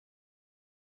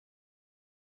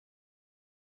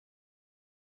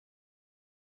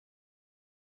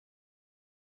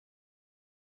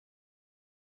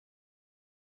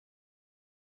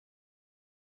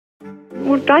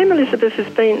Well, Dame Elisabeth has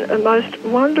been a most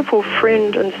wonderful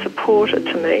friend and supporter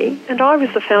to me, and I was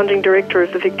the founding director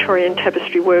of the Victorian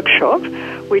Tapestry Workshop,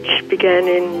 which began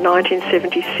in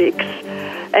 1976.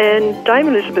 And Dame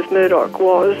Elisabeth Murdoch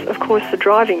was, of course, the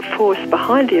driving force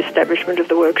behind the establishment of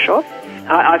the workshop.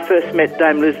 I first met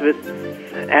Dame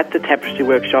Elisabeth at the Tapestry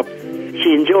Workshop.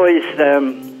 She enjoys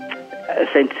a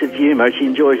sense of humour. She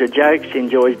enjoys a joke. She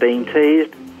enjoys being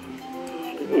teased.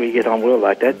 We get on well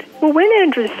like that. Well, when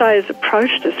Andrew Sayers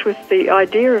approached us with the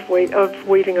idea of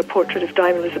weaving a portrait of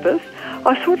Dame Elisabeth,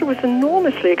 I thought it was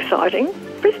enormously exciting.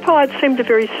 Chris Pyett seemed a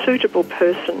very suitable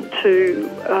person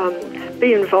to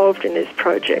be involved in this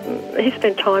project. He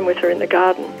spent time with her in the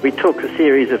garden. We took a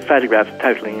series of photographs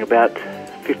totaling about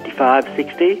 55,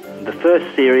 60. The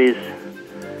first series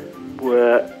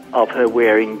were of her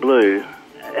wearing blue.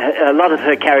 A lot of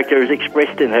her character is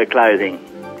expressed in her clothing.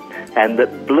 And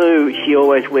that blue she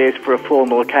always wears for a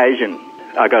formal occasion.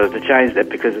 I got her to change that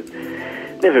because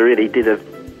it never really did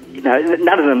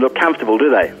none of them look comfortable, do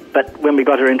they? But when we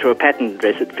got her into a patterned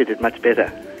dress, it fitted much better.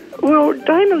 Well,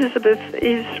 Dame Elisabeth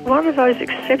is one of those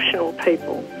exceptional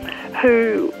people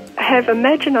who have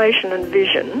imagination and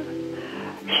vision,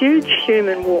 huge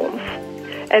human warmth,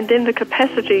 and then the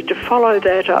capacity to follow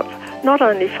that up, not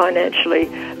only financially,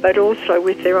 but also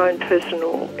with their own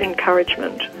personal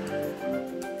encouragement.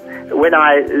 When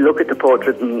I look at the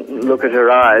portrait and look at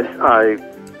her eyes,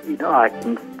 I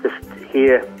can just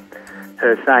hear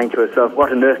her saying to herself, what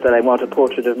on earth do they want a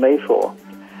portrait of me for?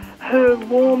 Her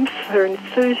warmth, her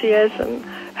enthusiasm,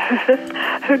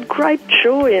 her great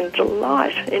joy and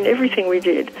delight in everything we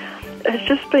did has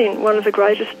just been one of the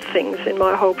greatest things in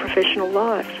my whole professional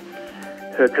life.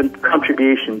 Her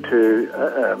contribution to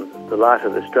the life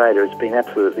of Australia has been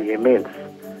absolutely immense.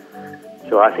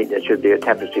 So I think there should be a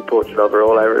tapestry portrait of her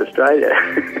all over Australia.